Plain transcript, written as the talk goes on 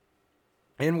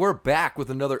And we're back with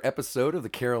another episode of the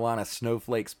Carolina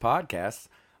Snowflakes podcast.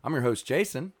 I'm your host,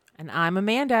 Jason. And I'm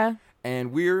Amanda.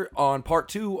 And we're on part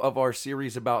 2 of our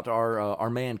series about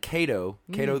our man Cato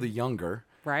the Younger.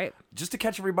 Right. Just to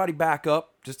catch everybody back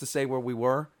up, just to say where we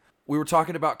were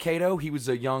talking about Cato. He was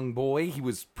a young boy. He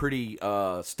was pretty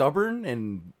stubborn,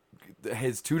 and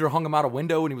his tutor hung him out a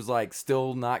window, and he was like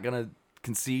still not going to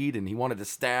concede, and he wanted to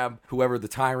stab whoever the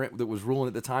tyrant that was ruling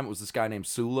at the time. It was this guy named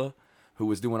Sulla, who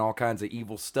was doing all kinds of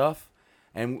evil stuff.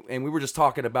 And we were just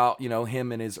talking about,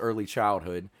 him in his early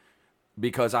childhood,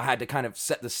 because I had to kind of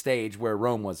set the stage where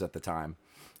Rome was at the time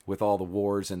with all the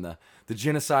wars and the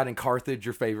genocide in Carthage,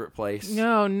 your favorite place.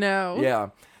 No. Yeah.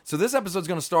 So this episode's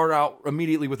going to start out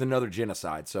immediately with another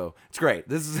genocide. So it's great.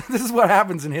 This is what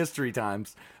happens in history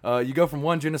times. You go from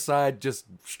one genocide just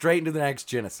straight into the next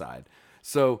genocide.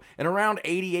 So in around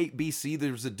 88 BC,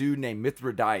 there was a dude named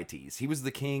Mithridates. He was the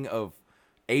king of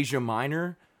Asia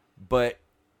Minor, but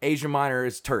Asia Minor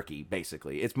is Turkey,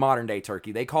 basically. It's modern-day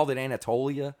Turkey. They called it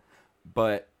Anatolia,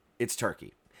 but it's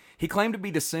Turkey. He claimed to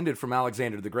be descended from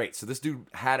Alexander the Great. So this dude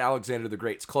had Alexander the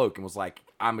Great's cloak and was like,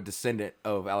 I'm a descendant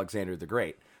of Alexander the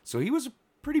Great. So he was a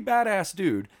pretty badass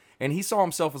dude, and he saw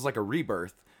himself as like a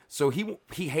rebirth. So he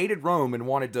hated Rome and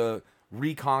wanted to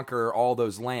reconquer all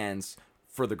those lands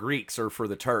for the Greeks or for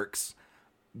the Turks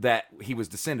that he was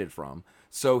descended from.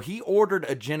 So he ordered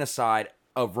a genocide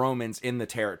of Romans in the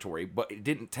territory, but it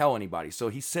didn't tell anybody. So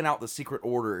he sent out the secret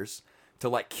orders to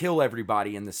like kill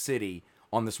everybody in the city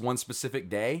on this one specific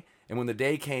day. And when the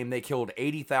day came, they killed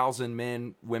 80,000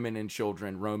 men, women, and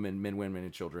children, Roman men, women,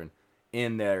 and children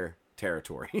in their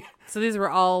territory. So these were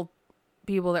all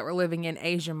people that were living in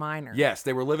Asia Minor. Yes,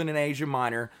 they were living in Asia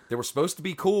Minor. They were supposed to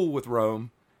be cool with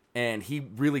Rome, and he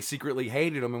really secretly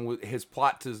hated them. And his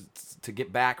plot to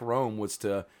get back Rome was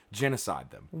to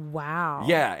genocide them. Wow.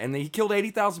 Yeah, and he killed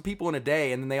 80,000 people in a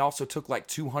day, and then they also took like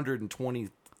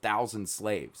 220,000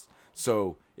 slaves.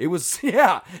 So it was,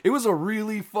 it was a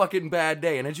really fucking bad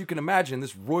day. And as you can imagine,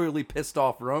 this royally pissed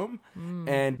off Rome.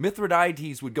 And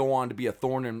Mithridates would go on to be a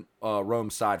thorn in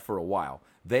Rome's side for a while.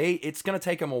 It's going to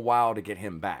take them a while to get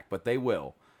him back, but they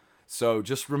will. So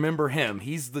just remember him.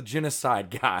 He's the genocide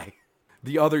guy.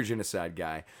 The other genocide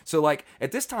guy. So like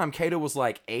at this time, Cato was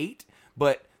like 8,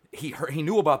 but he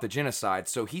knew about the genocide,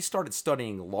 so he started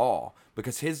studying law,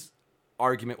 because his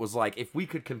argument was like, if we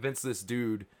could convince this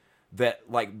dude that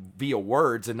like via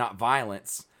words and not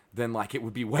violence, then like it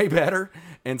would be way better.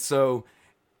 And so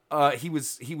he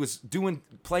was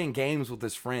playing games with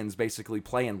his friends, basically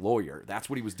playing lawyer. That's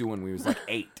what he was doing when he was like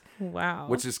 8. Wow.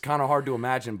 Which is kind of hard to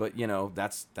imagine, but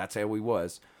that's how he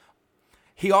was.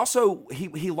 He also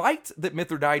he liked that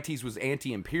Mithridates was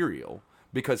anti-imperial,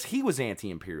 because he was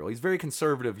anti-imperial. He's a very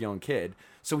conservative young kid.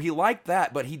 So he liked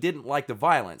that, but he didn't like the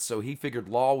violence. So he figured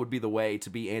law would be the way to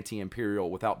be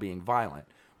anti-imperial without being violent,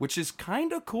 which is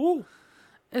kind of cool.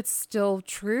 It's still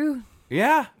true.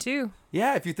 Yeah. Too.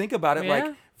 Yeah, if you think about it, Yeah.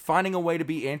 like finding a way to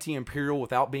be anti-imperial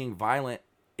without being violent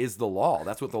is the law.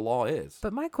 That's what the law is.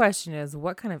 But my question is,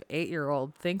 what kind of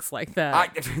 8-year-old thinks like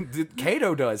that?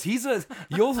 Cato does.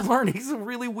 You'll learn he's a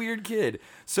really weird kid.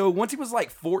 So once he was like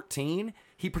 14,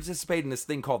 he participated in this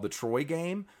thing called the Troy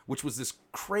game, which was this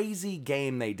crazy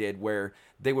game they did where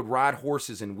they would ride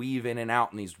horses and weave in and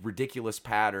out in these ridiculous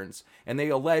patterns. And they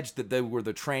alleged that they were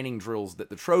the training drills that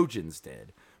the Trojans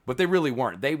did. But they really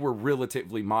weren't. They were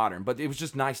relatively modern. But it was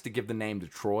just nice to give the name to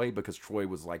Troy, because Troy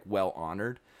was like well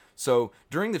honored. So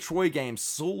during the Troy game,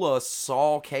 Sulla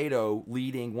saw Cato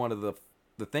leading one of the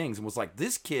things and was like,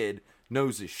 this kid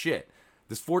knows his shit.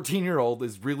 This 14-year-old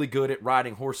is really good at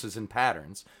riding horses in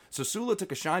patterns. So Sulla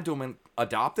took a shine to him and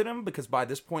adopted him, because by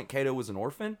this point Cato was an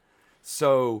orphan.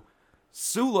 So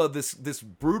Sulla, this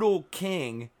brutal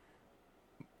king,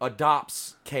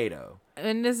 adopts Cato.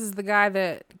 And this is the guy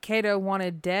that Cato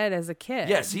wanted dead as a kid.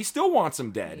 Yes, he still wants him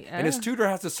dead. Yeah. And his tutor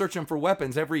has to search him for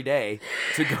weapons every day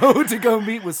to go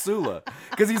meet with Sulla.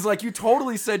 Because he's like, you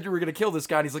totally said you were going to kill this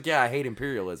guy. And he's like, yeah, I hate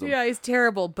imperialism. Yeah, he's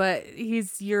terrible, but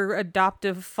he's your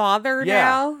adoptive father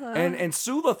now. And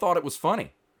Sulla thought it was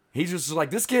funny. He's just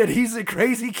like, this kid, he's a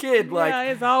crazy kid. Like,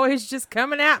 yeah, he's always just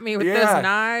coming at me with those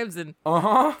knives and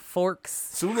forks.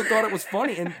 Sulla thought it was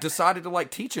funny and decided to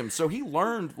like teach him. So he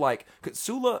learned like, 'cause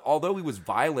Sulla, although he was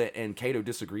violent and Cato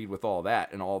disagreed with all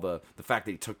that and all the fact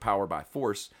that he took power by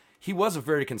force, he was a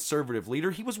very conservative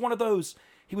leader. He was one of those,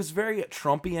 he was very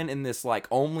Trumpian in this like,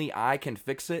 only I can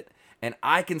fix it and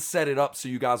I can set it up so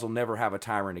you guys will never have a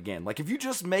tyrant again. Like if you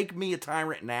just make me a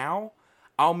tyrant now,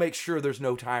 I'll make sure there's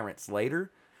no tyrants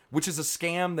later. Which is a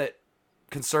scam that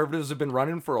conservatives have been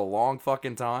running for a long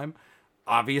fucking time.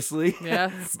 obviously. Yeah,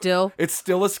 still. It's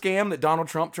still a scam that Donald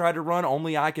Trump tried to run.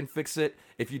 Only I can fix it.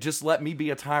 If you just let me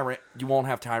be a tyrant, you won't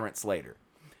have tyrants later.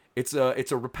 It's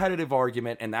a repetitive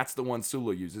argument, and that's the one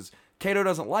Sula uses. Cato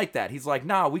doesn't like that. He's like,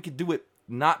 nah, we could do it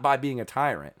not by being a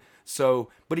tyrant. So,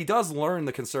 but he does learn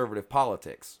the conservative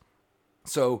politics.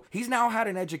 So he's now had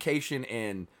an education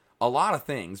in a lot of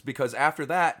things, because after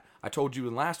that, I told you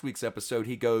in last week's episode,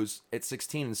 he goes at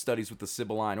 16 and studies with the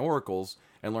Sibylline oracles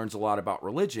and learns a lot about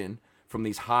religion from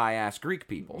these high-ass Greek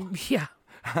people. Yeah.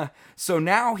 So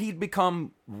now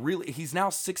he's now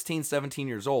 16, 17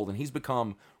 years old, and he's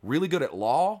become really good at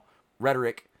law,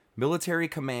 rhetoric, military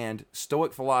command,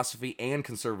 Stoic philosophy, and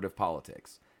conservative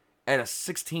politics at a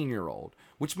 16-year-old,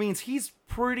 which means he's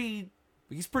pretty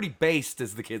based,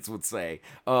 as the kids would say,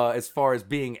 as far as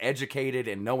being educated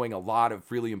and knowing a lot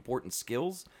of really important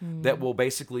skills that will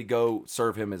basically go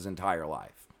serve him his entire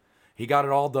life. He got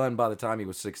it all done by the time he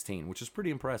was 16, which is pretty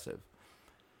impressive.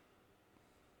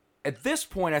 At this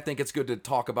point, I think it's good to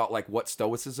talk about like what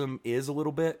Stoicism is a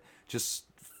little bit, just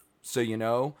so you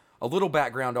know. A little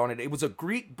background on it. It was a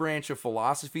Greek branch of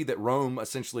philosophy that Rome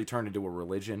essentially turned into a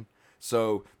religion.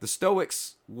 So the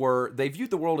Stoics they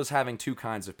viewed the world as having two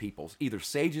kinds of people, either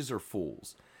sages or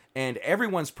fools. And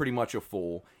everyone's pretty much a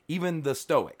fool, even the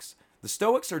Stoics. The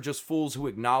Stoics are just fools who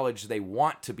acknowledge they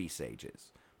want to be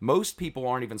sages. Most people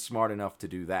aren't even smart enough to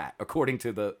do that, according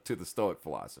to the Stoic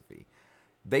philosophy.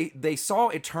 They saw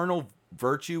eternal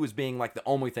virtue as being like the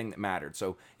only thing that mattered.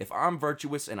 So if I'm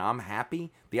virtuous and I'm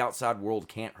happy, the outside world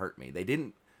can't hurt me. They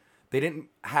didn't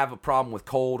have a problem with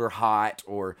cold or hot,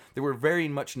 or they were very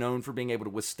much known for being able to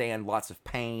withstand lots of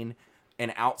pain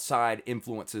and outside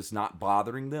influences not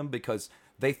bothering them, because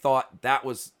they thought that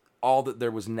was all that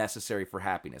there was necessary for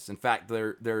happiness. In fact,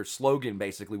 their slogan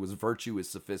basically was virtue is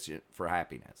sufficient for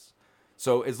happiness.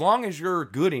 So as long as you're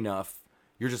good enough,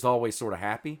 you're just always sort of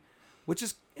happy, which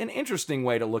is an interesting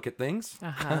way to look at things.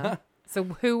 Uh-huh. So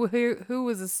who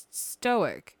was a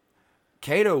Stoic?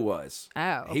 Cato was. Oh,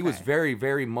 okay. He was very,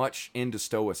 very much into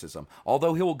Stoicism.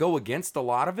 Although he will go against a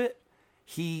lot of it,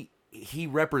 he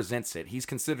represents it. He's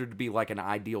considered to be like an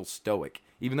ideal Stoic,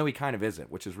 even though he kind of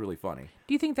isn't, which is really funny.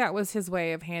 Do you think that was his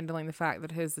way of handling the fact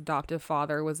that his adoptive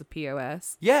father was a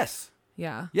POS? Yes.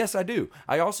 Yeah. Yes, I do.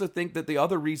 I also think that the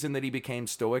other reason that he became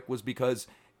Stoic was because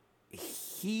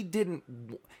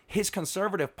his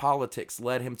conservative politics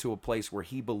led him to a place where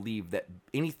he believed that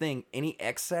any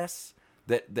excess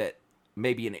that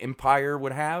maybe an empire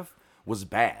would have was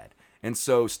bad. And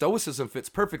so Stoicism fits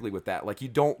perfectly with that. Like, you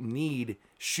don't need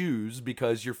shoes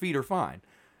because your feet are fine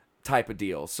type of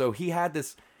deal. So he had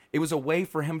this, it was a way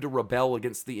for him to rebel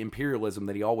against the imperialism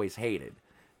that he always hated.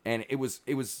 And it was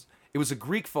a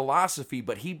Greek philosophy,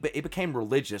 but it became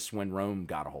religious when Rome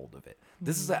got a hold of it.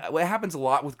 This is what happens a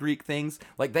lot with Greek things.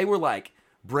 Like, they were like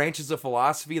branches of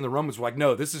philosophy, and the Romans were like,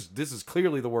 no, this is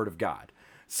clearly the word of God.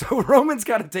 So Romans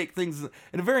got to take things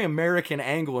in a very American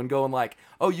angle and going like,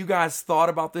 oh, you guys thought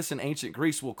about this in ancient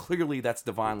Greece? Well, clearly that's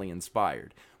divinely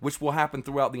inspired, which will happen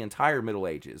throughout the entire Middle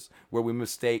Ages, where we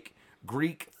mistake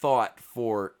Greek thought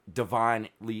for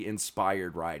divinely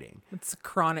inspired writing. It's a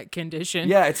chronic condition.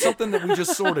 Yeah, it's something that we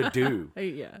just sort of do,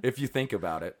 Yeah. if you think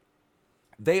about it.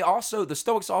 The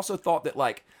Stoics also thought that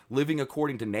like living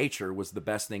according to nature was the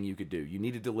best thing you could do. You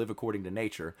needed to live according to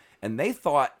nature, and they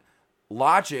thought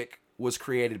logic was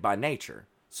created by nature.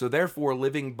 So therefore,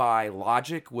 living by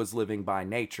logic was living by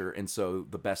nature, and so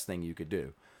the best thing you could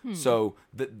do. So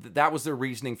that was their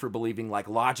reasoning for believing like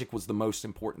logic was the most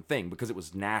important thing, because it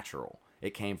was natural.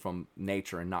 It came from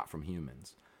nature and not from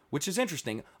humans, which is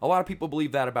interesting. A lot of people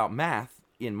believe that about math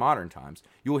in modern times.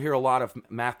 You will hear a lot of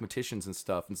mathematicians and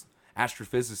stuff and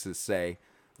astrophysicists say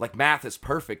like math is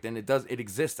perfect and it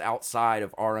exists outside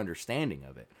of our understanding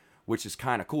of it, which is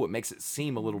kind of cool. It makes it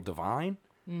seem a little divine.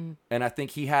 And I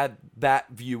think he had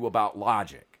that view about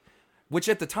logic, which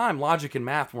at the time, logic and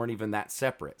math weren't even that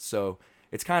separate. So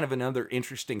it's kind of another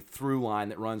interesting through line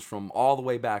that runs from all the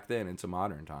way back then into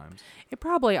modern times. It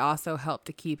probably also helped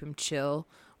to keep him chill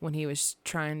when he was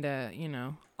trying to,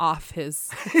 off his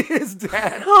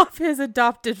dad. Off his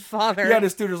adopted father. Yeah,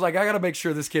 this dude was like, I gotta make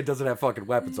sure this kid doesn't have fucking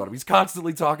weapons on him. He's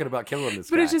constantly talking about killing this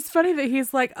guy. But it's just funny that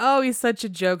he's like, oh, he's such a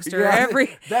jokester.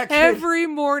 Yeah, every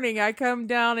morning I come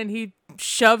down and he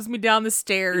shoves me down the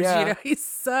stairs. Yeah. He's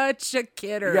such a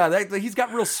kidder. Yeah, he's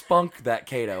got real spunk, that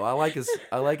Cato. I like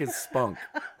his spunk.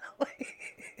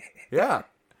 Yeah.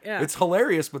 It's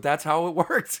hilarious, but that's how it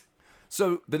worked.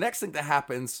 So the next thing that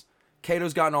happens,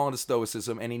 Cato's gotten all into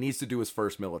Stoicism, and he needs to do his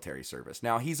first military service.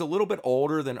 Now, he's a little bit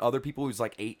older than other people. He's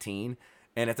like 18,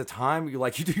 And at the time, you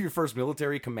do your first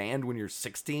military command when you're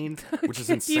 16, which is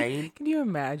insane. Can you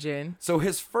imagine? So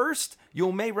his first,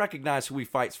 you may recognize who he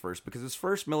fights first, because his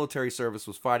first military service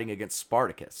was fighting against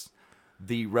Spartacus,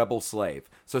 the rebel slave.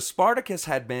 So Spartacus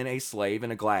had been a slave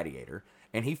and a gladiator,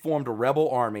 and he formed a rebel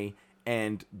army,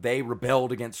 and they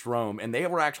rebelled against Rome. And they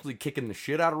were actually kicking the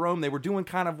shit out of Rome. They were doing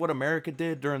kind of what America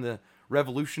did during the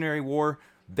Revolutionary War.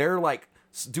 They're like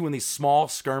doing these small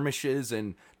skirmishes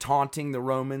and taunting the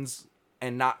Romans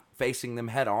and not facing them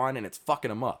head on, and it's fucking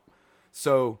them up.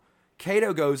 So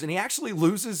Cato goes, and he actually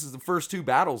loses the first 2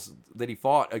 battles that he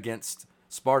fought against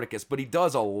Spartacus, but he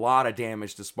does a lot of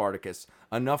damage to Spartacus,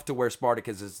 enough to where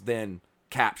Spartacus is then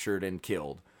captured and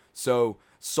killed. So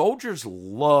soldiers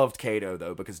loved Cato,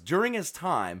 though, because during his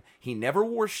time, he never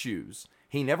wore shoes,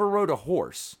 he never rode a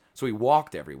horse, so he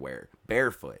walked everywhere,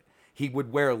 barefoot. He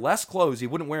would wear less clothes, he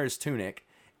wouldn't wear his tunic,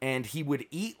 and he would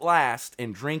eat last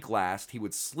and drink last. He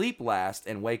would sleep last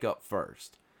and wake up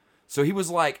first. So he was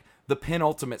like the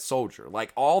penultimate soldier.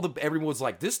 Like everyone was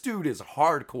like, this dude is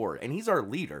hardcore, and he's our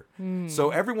leader. So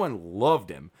everyone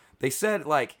loved him. They said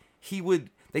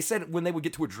when they would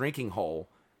get to a drinking hole,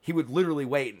 he would literally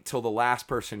wait until the last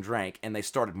person drank, and they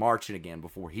started marching again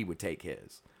before he would take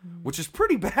his, which is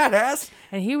pretty badass.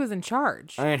 And he was in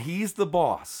charge. And he's the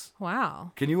boss.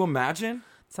 Wow. Can you imagine?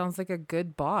 Sounds like a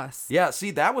good boss. Yeah,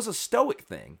 see, that was a stoic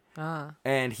thing.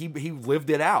 And he lived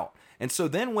it out. And so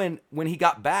then when he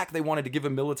got back, they wanted to give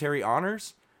him military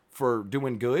honors for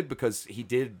doing good because he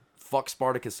did fuck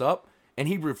Spartacus up. And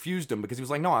he refused them because he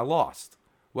was like, no, I lost.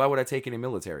 Why would I take any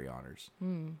military honors?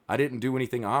 I didn't do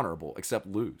anything honorable except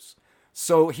lose.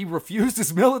 So he refused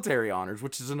his military honors,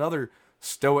 which is another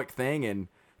stoic thing and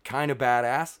kind of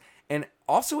badass. And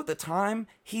also at the time,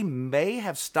 he may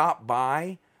have stopped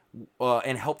by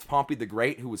and helped Pompey the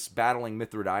Great, who was battling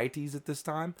Mithridates at this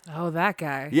time. Oh, that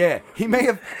guy. Yeah, he may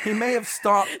have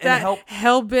stopped and helped.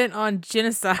 Hell bent on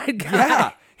genocide guy.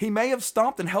 Yeah, he may have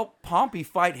stopped and helped Pompey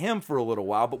fight him for a little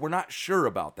while, but we're not sure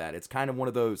about that. It's kind of one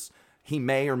of those he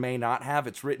may or may not have.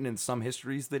 It's written in some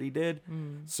histories that he did,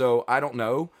 so I don't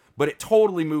know. But it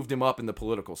totally moved him up in the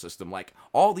political system. Like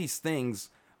all these things,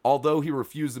 although he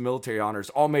refused the military honors,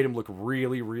 all made him look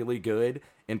really, really good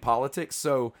in politics.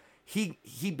 So he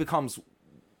becomes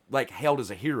like hailed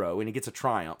as a hero, and he gets a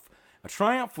triumph. A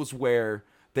triumph was where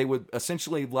they would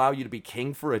essentially allow you to be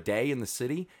king for a day in the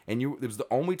city, and it was the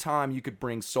only time you could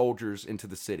bring soldiers into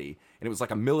the city, and it was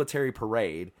like a military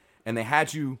parade, and they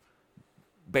had you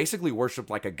basically worshipped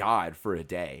like a god for a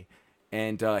day.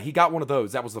 And he got one of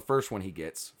those. That was the first one he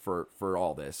gets for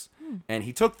all this, and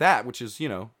he took that, which is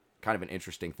kind of an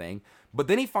interesting thing. But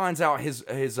then he finds out his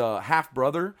half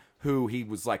brother, who he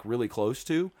was like really close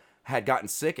to, had gotten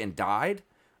sick and died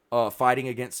fighting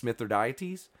against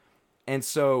Mithridates. And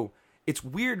so it's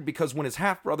weird because when his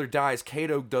half-brother dies,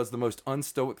 Cato does the most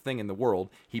unstoic thing in the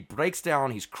world. He breaks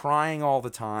down, he's crying all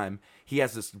the time. He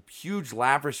has this huge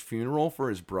lavish funeral for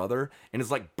his brother and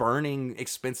is like burning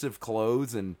expensive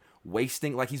clothes and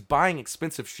wasting, like he's buying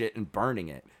expensive shit and burning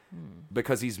it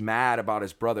because he's mad about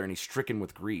his brother and he's stricken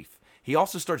with grief. He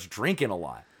also starts drinking a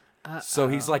lot. So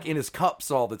he's like in his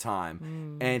cups all the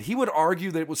time. And he would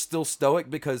argue that it was still stoic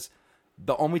because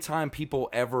the only time people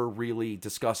ever really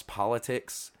discuss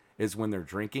politics is when they're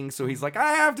drinking. So he's like,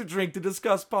 I have to drink to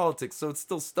discuss politics. So it's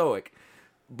still stoic.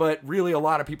 But really a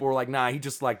lot of people were like, nah, he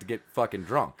just liked to get fucking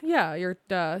drunk. Yeah, you're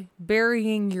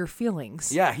burying your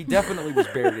feelings. Yeah, he definitely was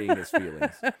burying his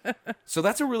feelings. So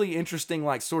that's a really interesting,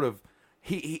 like, sort of,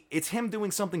 it's him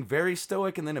doing something very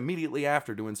stoic and then immediately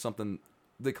after doing something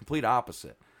the complete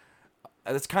opposite.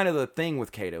 That's kind of the thing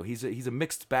with Cato. He's a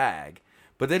mixed bag,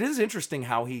 but it is interesting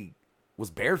how he was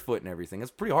barefoot and everything.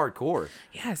 It's pretty hardcore.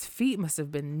 Yeah, his feet must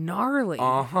have been gnarly.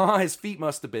 His feet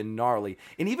must have been gnarly.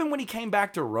 And even when he came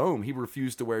back to Rome, he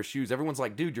refused to wear shoes. Everyone's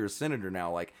like, dude, you're a senator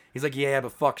now. Like, he's like, yeah,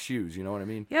 but fuck shoes. You know what I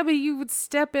mean? Yeah, but you would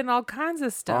step in all kinds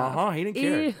of stuff. He didn't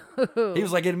care. Ew. He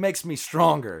was like, it makes me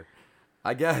stronger.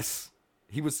 I guess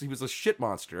he was a shit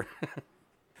monster.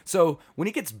 So when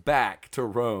he gets back to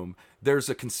Rome, there's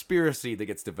a conspiracy that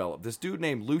gets developed. This dude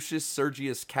named Lucius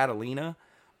Sergius Catilina,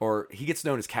 or he gets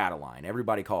known as Catiline.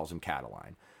 Everybody calls him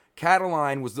Catiline.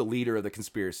 Catiline was the leader of the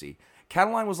conspiracy.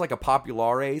 Catiline was like a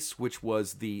populares, which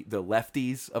was the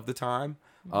lefties of the time.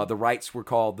 The rights were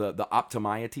called the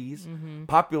optimietes.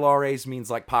 Populares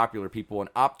means like popular people,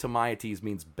 and optimietes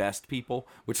means best people,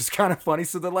 which is kind of funny.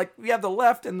 So they're like, we have the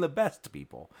left and the best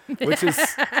people, which is...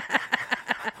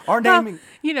 Our naming,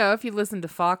 if you listen to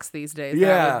Fox these days,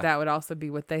 that would also be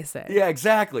what they say. Yeah,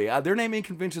 exactly. Their naming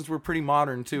conventions were pretty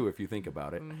modern too, if you think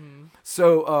about it.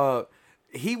 So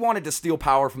he wanted to steal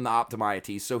power from the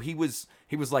optimietes. So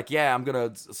he was like, yeah, I'm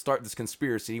going to start this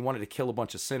conspiracy. He wanted to kill a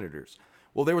bunch of senators.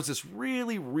 Well, there was this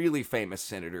really, really famous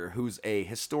senator who's a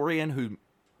historian who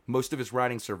most of his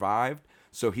writings survived.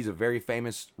 So he's a very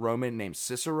famous Roman named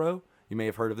Cicero. You may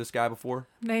have heard of this guy before.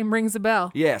 Name rings a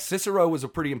bell. Yeah, Cicero was a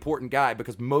pretty important guy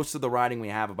because most of the writing we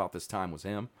have about this time was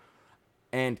him.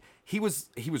 And he was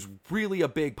really a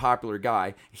big popular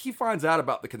guy. He finds out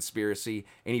about the conspiracy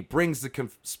and he brings the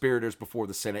conspirators before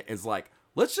the Senate and is like,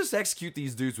 let's just execute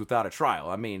these dudes without a trial.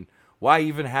 I mean, why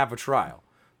even have a trial?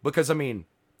 Because, I mean,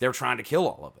 they're trying to kill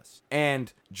all of us.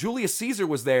 And Julius Caesar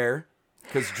was there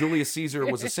because Julius Caesar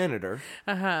was a senator.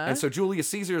 And so Julius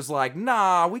Caesar is like,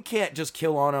 nah, we can't just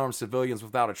kill unarmed civilians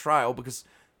without a trial because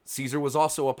Caesar was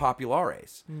also a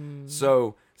populares.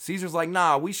 So Caesar's like,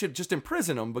 nah, we should just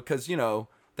imprison him because, you know,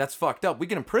 that's fucked up. We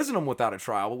can imprison him without a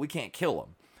trial, but we can't kill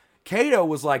him. Cato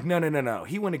was like, no.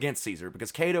 He went against Caesar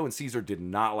because Cato and Caesar did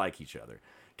not like each other.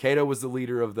 Cato was the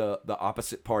leader of the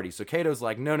opposite party. So Cato's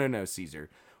like, no, Caesar.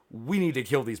 We need to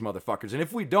kill these motherfuckers. And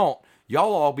if we don't, y'all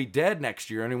will all be dead next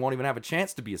year and he won't even have a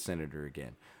chance to be a senator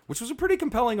again. Which was a pretty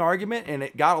compelling argument, and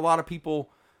it got a lot of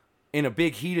people in a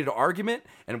big heated argument.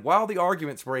 And while the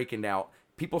argument's breaking out,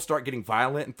 people start getting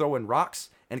violent and throwing rocks,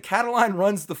 and Catiline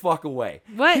runs the fuck away.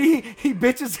 What? He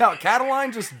bitches out.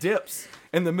 Catiline just dips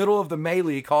in the middle of the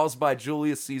melee caused by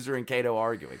Julius Caesar and Cato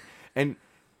arguing. And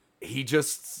he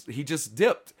just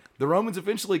dipped. The Romans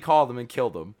eventually called him and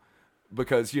killed him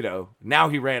because, you know, now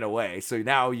he ran away. So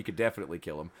now you could definitely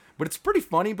kill him. But it's pretty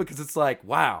funny because it's like,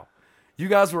 wow, you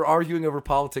guys were arguing over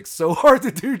politics so hard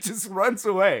the dude just runs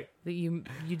away. That you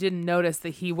didn't notice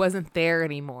that he wasn't there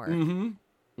anymore.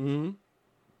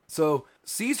 So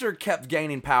Caesar kept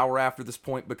gaining power after this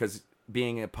point because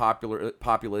being a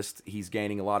populist, he's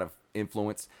gaining a lot of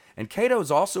influence. And Cato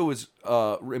also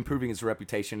improving his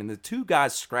reputation, and the two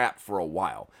guys scrapped for a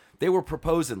while. They were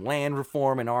proposing land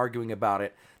reform and arguing about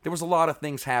it. There was a lot of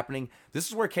things happening. This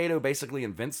is where Cato basically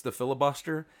invents the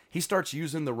filibuster. He starts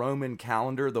using the Roman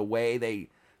calendar, the way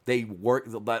they work,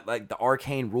 like the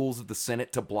arcane rules of the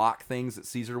Senate to block things that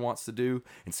Caesar wants to do,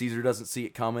 and Caesar doesn't see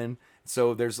it coming.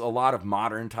 So there's a lot of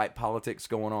modern type politics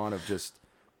going on of just...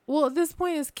 Well, at this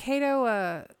point, is Cato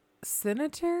a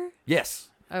senator? Yes.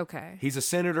 Okay. He's a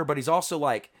senator, but he's also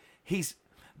like,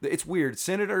 it's weird.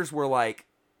 Senators were like,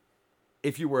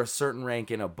 if you were a certain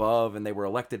rank and above and they were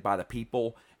elected by the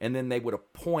people, and then they would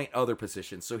appoint other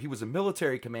positions. So he was a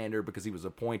military commander because he was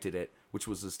appointed it, which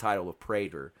was his title of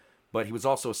praetor. But he was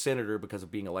also a senator because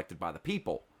of being elected by the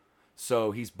people.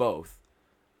 So he's both,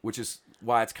 which is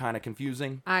why it's kind of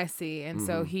confusing. I see. And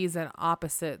so he's at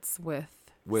opposites with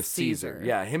Caesar.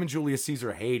 Yeah, him and Julius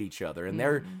Caesar hate each other, and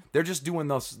they're just doing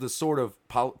this sort of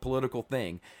political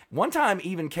thing. One time,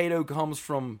 even Cato comes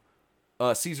from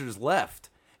Caesar's left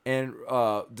and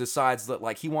decides that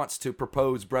like he wants to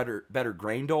propose better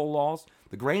grain dole laws.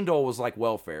 The grain dole was like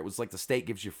welfare. It was like the state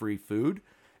gives you free food,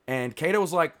 and Cato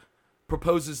was like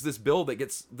proposes this bill that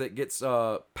gets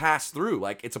passed through.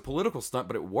 Like it's a political stunt,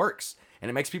 but it works, and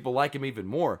it makes people like him even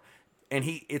more. And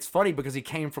it's funny because he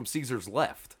came from Caesar's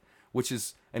left, which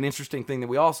is an interesting thing that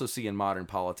we also see in modern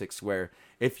politics, where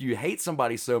if you hate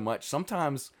somebody so much,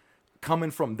 sometimes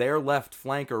coming from their left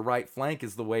flank or right flank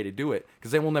is the way to do it,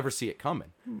 because they will never see it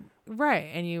coming. Right,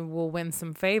 and you will win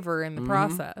some favor in the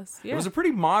process. Yeah. It was a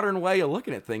pretty modern way of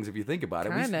looking at things if you think about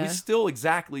it. Kinda. We still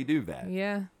exactly do that.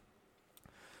 Yeah.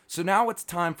 So now it's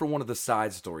time for one of the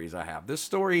side stories I have. This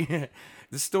story,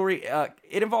 it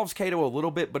involves Cato a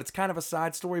little bit, but it's kind of a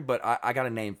side story, but I got a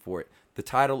name for it. The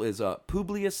title is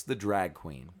Publius the Drag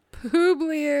Queen.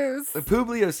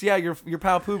 Publius, yeah, your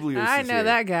pal Publius I is know here.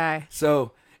 that guy.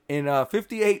 So in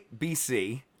 58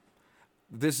 BC,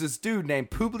 there's this dude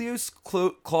named Publius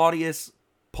Claudius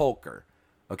Pulcher,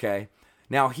 okay?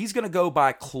 Now, he's going to go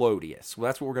by Clodius. Well,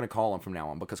 that's what we're going to call him from now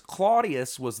on, because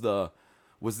Claudius was the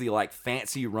like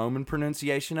fancy Roman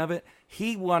pronunciation of it.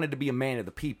 He wanted to be a man of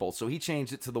the people, so he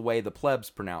changed it to the way the plebs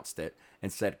pronounced it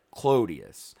and said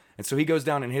Clodius. And so he goes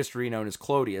down in history known as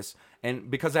Clodius. And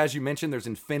because, as you mentioned, there's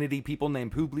infinity people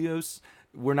named Publius,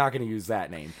 we're not going to use that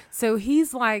name. So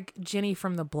he's like Jenny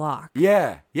from the Block.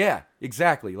 Yeah,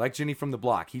 exactly. Like Jenny from the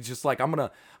Block. He's just like, I'm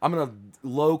gonna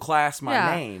low class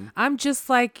my name. I'm just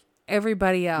like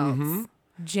everybody else.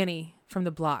 Jenny from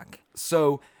the Block.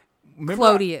 So remember,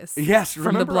 Clodius. Yes,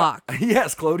 from the Block.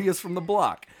 Yes, Clodius from the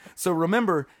Block. So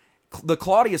remember, the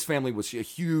Claudius family was a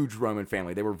huge Roman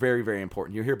family. They were very, very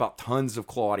important. You hear about tons of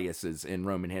Claudiuses in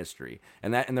Roman history,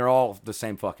 and they're all the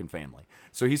same fucking family.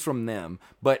 So he's from them,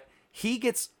 but he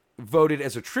gets voted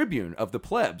as a tribune of the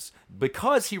plebs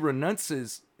because he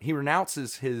renounces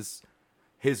his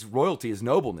royalty, his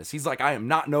nobleness. He's like, I am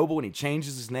not noble, and he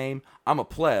changes his name. I'm a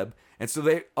pleb. And so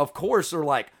they, of course, are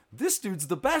like, this dude's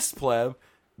the best pleb.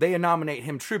 They nominate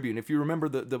him tribune. If you remember,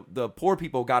 the poor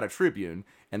people got a tribune,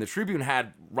 and the tribune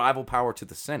had rival power to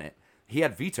the Senate. He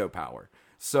had veto power.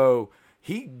 So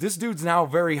this dude's now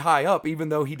very high up, even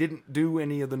though he didn't do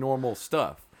any of the normal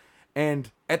stuff.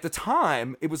 And at the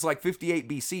time, it was like 58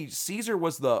 BC. Caesar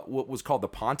was what was called the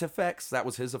Pontifex. That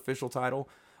was his official title,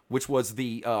 which was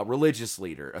the religious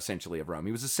leader, essentially, of Rome.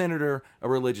 He was a senator, a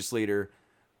religious leader.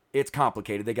 It's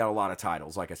complicated. They got a lot of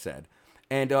titles, like I said.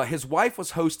 And his wife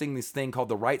was hosting this thing called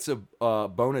the Rites of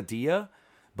Bona Dea.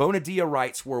 Bona Dea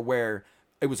rites were where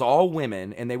it was all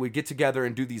women, and they would get together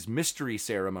and do these mystery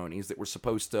ceremonies that were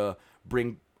supposed to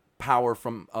bring power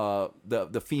from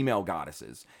the female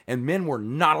goddesses. And men were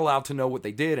not allowed to know what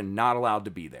they did and not allowed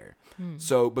to be there.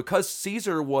 So because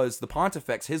Caesar was the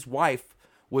Pontifex, his wife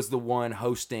was the one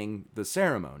hosting the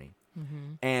ceremony.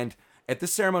 And at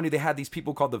this ceremony, they had these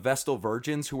people called the Vestal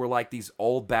Virgins, who were like these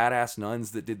old badass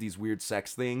nuns that did these weird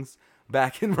sex things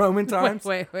back in Roman times.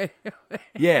 Wait.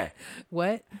 Yeah.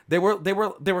 What? They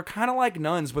were kind of like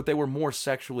nuns, but they were more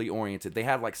sexually oriented. They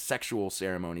had like sexual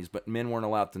ceremonies, but men weren't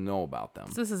allowed to know about them.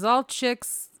 So this is all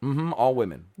chicks All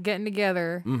women. getting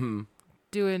together,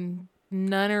 doing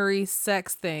nunnery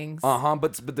sex things.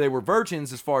 But they were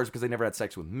virgins as far as because they never had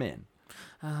sex with men.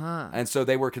 And so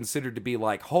they were considered to be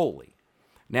like holy.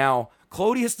 Now,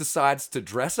 Clodius decides to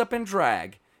dress up in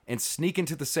drag and sneak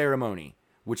into the ceremony,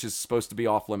 which is supposed to be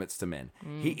off limits to men.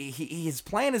 His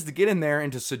plan is to get in there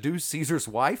and to seduce Caesar's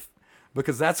wife,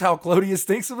 because that's how Clodius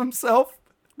thinks of himself.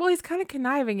 Well, he's kind of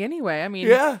conniving anyway. I mean,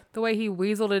 Yeah. the way he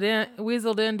weaseled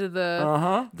into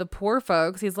the poor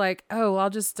folks. He's like, oh, I'll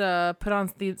just put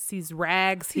on these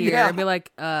rags here and be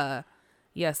like,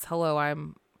 yes, hello,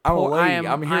 I'm a poor. lady.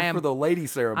 I'm here for the lady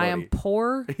ceremony. I am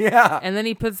poor. Yeah. And then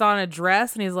he puts on a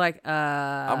dress and he's like,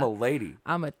 I'm a lady.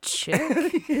 I'm a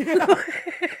chick.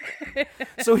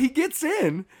 So he gets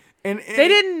in, and They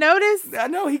didn't notice?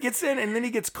 No, he gets in, and then he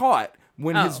gets caught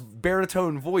when his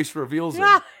baritone voice reveals him.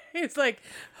 He's like,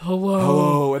 hello.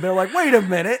 Oh, and they're like, wait a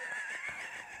minute.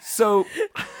 So,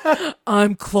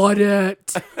 I'm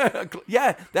Claudette.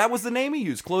 yeah, that was the name he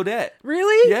used, Claudette.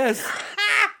 Really? Yes.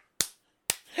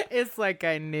 It's like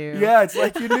I knew. Yeah, it's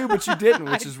like you knew, but you didn't,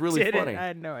 which is really funny. I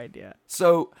had no idea.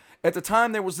 So, at the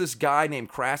time, there was this guy named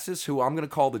Crassus, who I'm going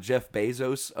to call the Jeff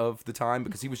Bezos of the time,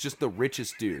 because he was just the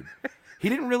richest dude. He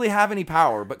didn't really have any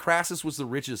power, but Crassus was the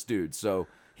richest dude, so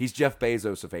he's Jeff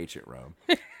Bezos of ancient Rome.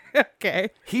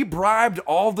 Okay. He bribed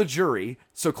all the jury,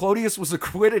 so Clodius was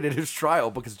acquitted at his trial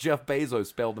because Jeff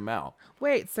Bezos bailed him out.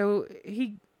 Wait, so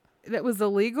that was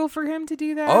illegal for him to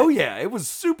do that? Oh, yeah, it was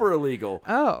super illegal.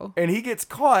 Oh. And he gets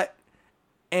caught,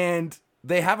 and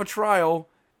they have a trial,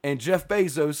 and Jeff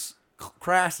Bezos,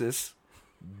 Crassus,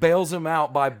 bails him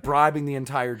out by bribing the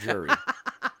entire jury.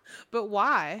 But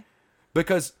why?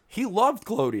 Because he loved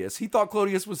Clodius. He thought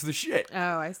Clodius was the shit.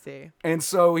 Oh, I see. And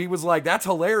so he was like, that's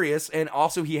hilarious. And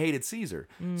also he hated Caesar.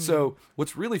 So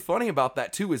what's really funny about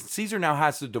that too is Caesar now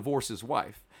has to divorce his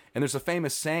wife. And there's a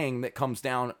famous saying that comes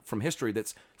down from history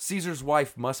that's Caesar's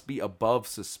wife must be above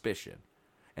suspicion.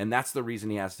 And that's the reason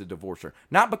he has to divorce her.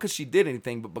 Not because she did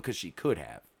anything, but because she could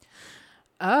have.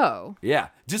 Oh. Yeah.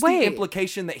 Just Wait. the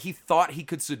implication that he thought he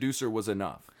could seduce her was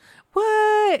enough.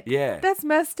 What? Yeah. That's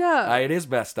messed up. It is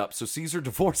messed up. So Caesar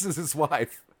divorces his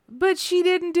wife. But she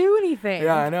didn't do anything.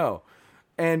 Yeah, I know.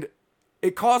 And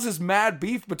it causes mad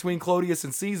beef between Clodius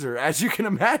and Caesar, as you can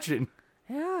imagine.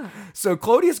 Yeah. So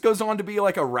Clodius goes on to be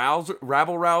like a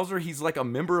rabble rouser. He's like a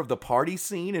member of the party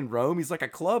scene in Rome. He's like a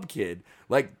club kid,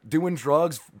 like doing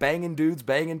drugs, banging dudes,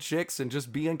 banging chicks, and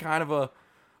just being kind of a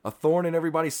thorn in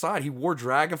everybody's side. He wore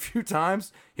drag a few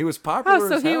times. He was popular Oh,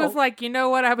 so as he hell. was like, you know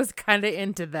what? I was kind of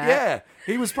into that. Yeah,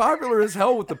 he was popular as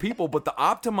hell with the people, but the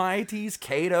Optimates,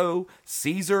 Cato,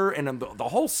 Caesar, and the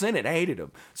whole Senate hated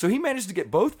him. So he managed to get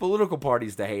both political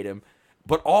parties to hate him,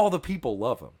 but all the people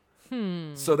love him.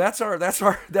 So that's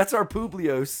our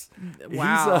Publius.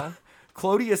 Wow.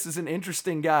 Clodius is an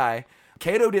interesting guy.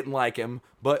 Cato didn't like him,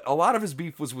 but a lot of his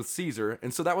beef was with Caesar,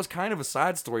 and so that was kind of a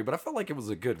side story, but I felt like it was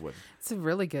a good one. It's a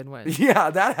really good one.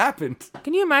 Yeah, that happened.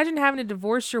 Can you imagine having to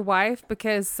divorce your wife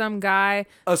because some guy,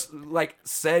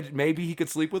 Said maybe he could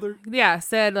sleep with her?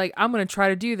 said, like, I'm going to try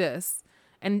to do this.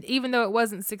 And even though it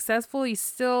wasn't successful, you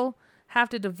still have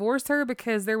to divorce her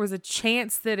because there was a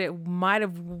chance that it might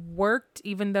have worked,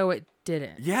 even though it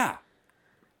didn't. Yeah.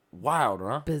 Wild,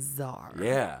 huh? Bizarre.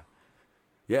 Yeah.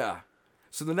 Yeah.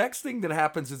 So the next thing that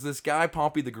happens is this guy,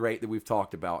 Pompey the Great, that we've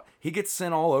talked about. He gets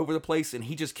sent all over the place, and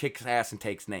he just kicks ass and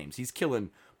takes names. He's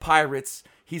killing pirates.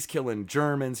 He's killing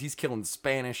Germans. He's killing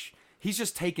Spanish. he's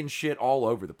just taking shit all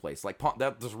over the place. Like,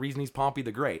 that's the reason he's Pompey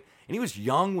the Great. And he was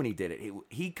young when he did it.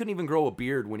 He couldn't even grow a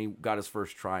beard when he got his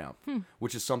first triumph,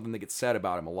 which is something that gets said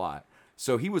about him a lot.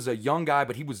 So he was a young guy,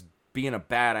 but he was being a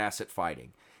badass at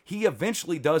fighting. He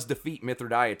eventually does defeat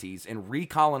Mithridates and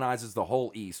recolonizes the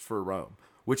whole East for Rome,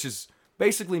 which is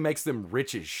basically makes them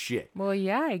rich as shit. Well,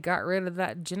 yeah, he got rid of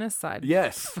that genocide.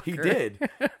 Yes, he did.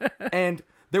 And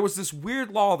there was this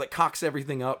weird law that cocks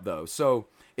everything up, though. So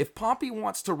if Pompey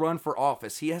wants to run for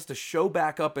office, he has to show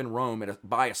back up in Rome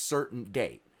by a certain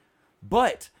date.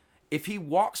 But if he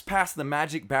walks past the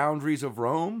magic boundaries of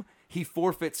Rome, he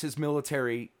forfeits his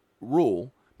military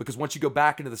rule, because once you go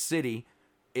back into the city,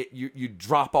 you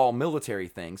drop all military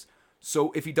things.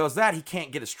 So if he does that, he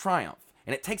can't get his triumph.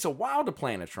 And it takes a while to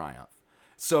plan a triumph.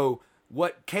 So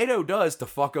what Cato does to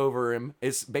fuck over him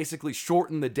is basically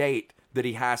shorten the date that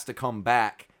he has to come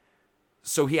back.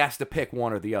 So he has to pick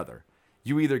one or the other.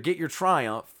 You either get your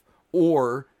triumph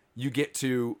or you get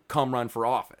to come run for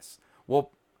office.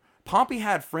 Well, Pompey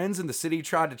had friends in the city who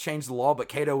tried to change the law, but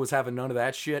Cato was having none of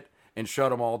that shit and shut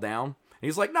them all down. And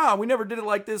he's like, nah, we never did it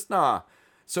like this, nah.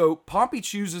 So Pompey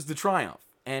chooses the triumph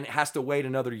and has to wait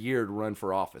another year to run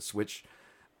for office, which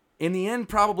in the end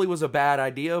probably was a bad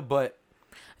idea, but...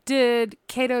 Did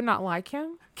Cato not like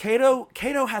him? Cato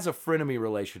has a frenemy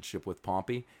relationship with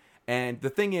Pompey. And the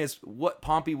thing is, what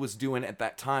Pompey was doing at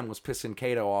that time was pissing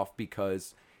Cato off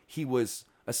because he was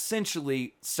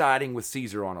essentially siding with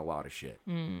Caesar on a lot of shit.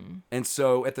 And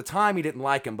so at the time he didn't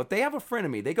like him, but they have a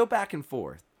frenemy. They go back and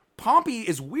forth. Pompey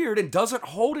is weird and doesn't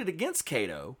hold it against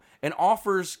Cato and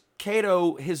offers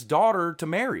Cato his daughter to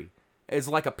marry as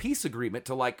like a peace agreement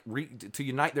to to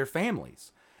unite their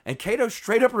families. And Cato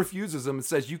straight up refuses him and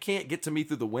says, you can't get to me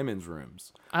through the women's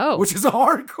rooms. Oh. Which is a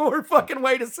hardcore fucking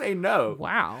way to say no.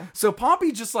 Wow. So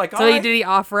Pompey just like, So did he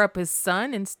offer up his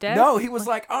son instead? No, he was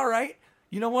like, all right,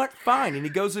 you know what? Fine. And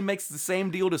he goes and makes the same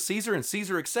deal to Caesar, and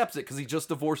Caesar accepts it because he just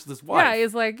divorced his wife. Yeah,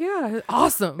 he's like, yeah,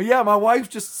 awesome. Yeah, my wife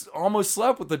just almost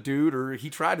slept with a dude, or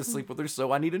he tried to sleep with her,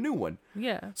 so I need a new one.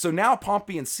 Yeah. So now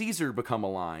Pompey and Caesar become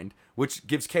aligned, which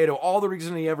gives Cato all the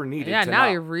reason he ever needed Yeah, to now not,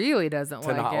 he really doesn't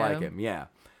to not like him. Yeah.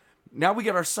 Now we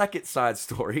get our second side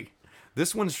story.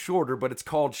 This one's shorter, but it's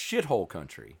called Shithole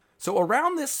Country. So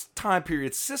around this time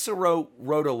period, Cicero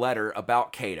wrote a letter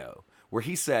about Cato, where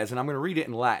he says, and I'm going to read it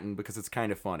in Latin because it's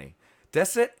kind of funny,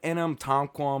 Desit enim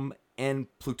tanquam en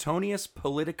Plutonius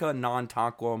politica non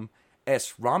tanquam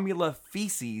es Romula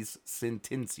feces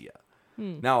sententia.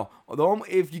 Now,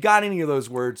 if you got any of those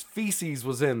words, feces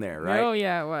was in there, right? Oh,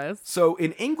 yeah, it was. So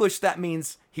in English, that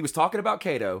means he was talking about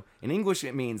Cato. In English,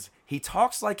 it means he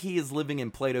talks like he is living in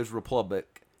Plato's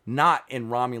Republic, not in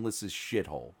Romulus's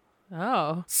shithole.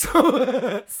 Oh.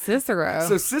 So Cicero.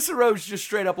 So Cicero's just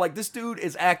straight up like, this dude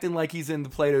is acting like he's in the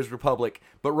Plato's Republic,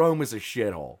 but Rome is a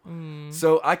shithole.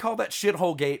 So I call that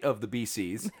shithole gate of the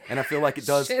BCs, and I feel like it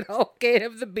does. Shithole gate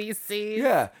of the BC.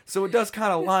 Yeah, so it does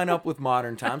kind of line up with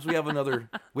modern times. We have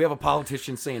a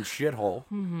politician saying shithole,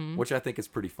 which I think is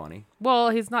pretty funny. Well,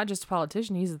 he's not just a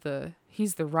politician. He's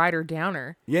the writer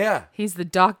downer. Yeah. He's the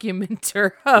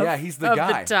documenter of, he's the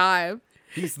guy. The time.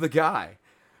 He's the guy.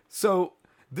 So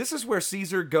this is where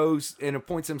Caesar goes and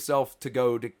appoints himself to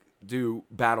go to do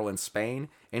battle in Spain,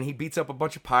 and he beats up a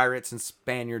bunch of pirates and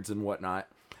Spaniards and whatnot,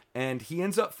 and he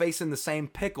ends up facing the same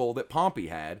pickle that Pompey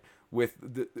had with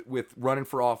running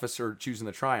for office or choosing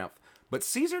the triumph. But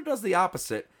Caesar does the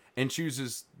opposite and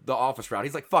chooses the office route.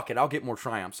 He's like, fuck it, I'll get more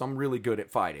triumphs. I'm really good at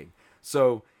fighting.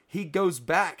 So he goes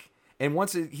back, and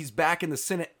once he's back in the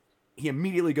Senate, he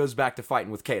immediately goes back to fighting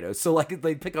with Cato. So like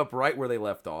they pick up right where they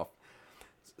left off.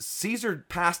 Caesar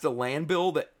passed a land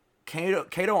bill that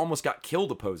Cato almost got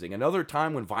killed opposing. Another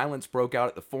time when violence broke out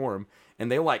at the Forum,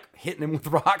 and they like hitting him with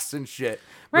rocks and shit.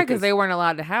 Right, because they weren't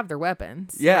allowed to have their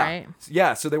weapons. Yeah, right?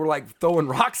 Yeah. So they were like throwing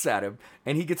rocks at him,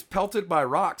 and he gets pelted by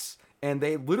rocks. And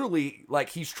they literally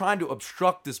he's trying to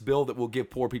obstruct this bill that will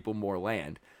give poor people more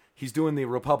land. He's doing the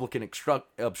Republican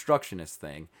obstructionist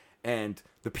thing, and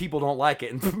the people don't like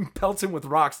it and pelts him with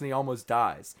rocks, and he almost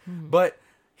dies. But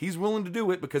he's willing to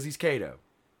do it because he's Cato.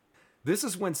 This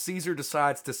is when Caesar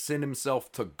decides to send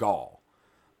himself to Gaul.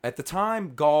 At the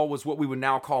time, Gaul was what we would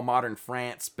now call modern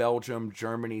France, Belgium,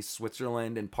 Germany,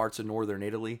 Switzerland, and parts of northern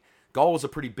Italy. Gaul was a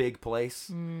pretty big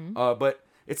place, but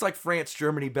it's like France,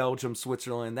 Germany, Belgium,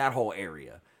 Switzerland, that whole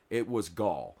area. It was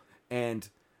Gaul. And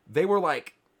they were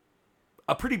like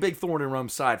a pretty big thorn in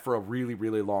Rome's side for a really,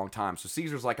 really long time. So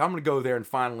Caesar's like, I'm going to go there and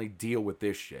finally deal with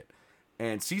this shit.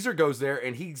 And Caesar goes there,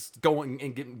 and he's going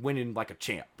and winning like a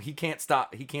champ. He can't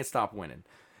stop winning.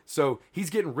 So he's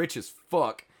getting rich as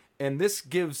fuck. And this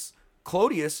gives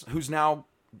Clodius, who's now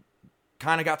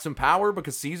kind of got some power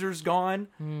because Caesar's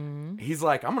gone. He's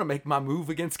like, I'm going to make my move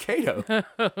against Cato.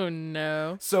 Oh,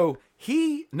 no. So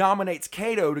he nominates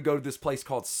Cato to go to this place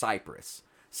called Cyprus.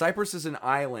 Cyprus is an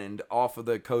island off of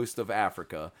the coast of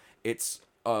Africa. It's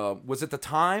was at the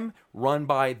time run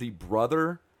by the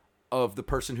brother of the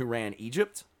person who ran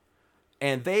Egypt.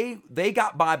 And they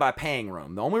got by paying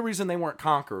Rome. The only reason they weren't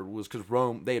conquered was because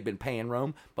they had been paying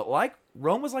Rome. But like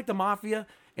Rome was like the mafia,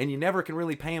 and you never can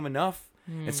really pay them enough.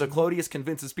 And so Clodius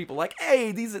convinces people like,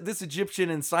 hey, this Egyptian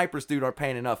and Cyprus dude aren't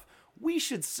paying enough.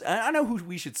 I know who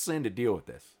we should send to deal with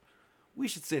this. We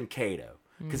should send Cato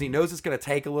because he knows it's going to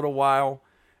take a little while.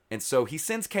 And so he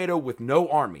sends Cato with no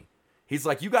army. He's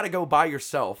like, you got to go by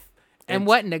yourself. And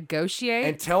what, negotiate?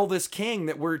 And tell this king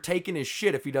that we're taking his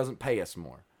shit if he doesn't pay us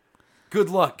more. Good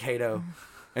luck, Cato.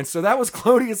 And so that was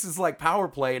Clodius's like power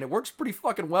play, and it works pretty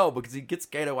fucking well because he gets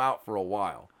Cato out for a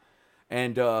while.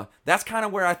 And that's kind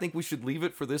of where I think we should leave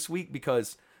it for this week,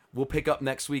 because we'll pick up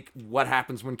next week what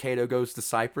happens when Cato goes to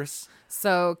Cyprus.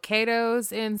 So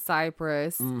Cato's in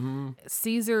Cyprus,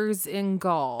 Caesar's in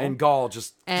Gaul, And Gaul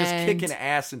just kicking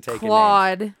ass and taking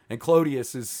Claude names. And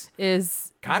Clodius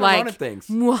is kind of like, running things.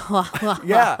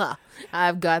 Yeah.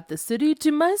 I've got the city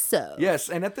to myself. Yes,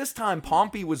 and at this time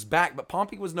Pompey was back, but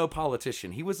Pompey was no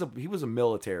politician. He was a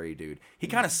military dude. He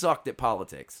kind of sucked at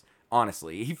politics.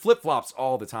 Honestly, he flip-flops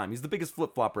all the time. He's the biggest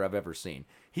flip-flopper I've ever seen.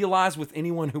 He allies with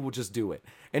anyone who will just do it.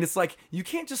 And it's like, you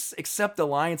can't just accept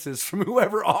alliances from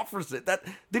whoever offers it.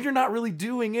 Then you're not really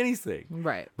doing anything.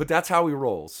 Right. But that's how he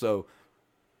rolls. So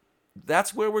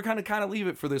that's where we're going to kind of leave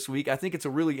it for this week. I think it's a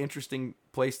really interesting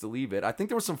place to leave it. I think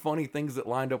there were some funny things that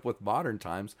lined up with modern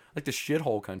times, like the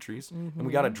shithole countries. And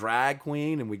we got a drag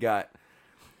queen, and we got...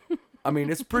 I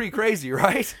mean, it's pretty crazy,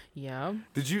 right? Yeah.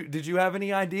 Did you have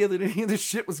any idea that any of this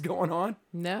shit was going on?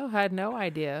 No, had no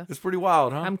idea. It's pretty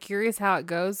wild, huh? I'm curious how it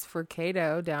goes for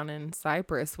Cato down in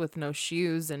Cyprus with no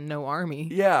shoes and no army.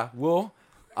 Yeah, well,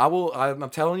 I'm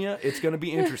telling you, it's going to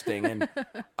be interesting, and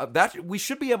that we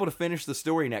should be able to finish the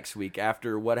story next week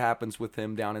after what happens with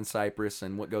him down in Cyprus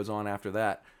and what goes on after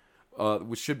that.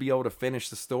 We should be able to finish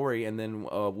the story, and then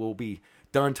we'll be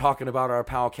done talking about our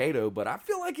pal Cato. But I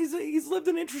feel like he's lived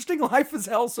an interesting life as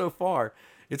hell so far.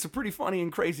 It's a pretty funny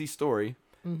and crazy story.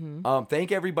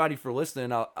 Thank everybody for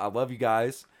listening. I love you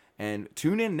guys, and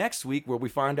tune in next week where we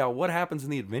find out what happens in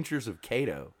the adventures of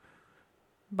Cato.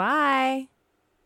 Bye.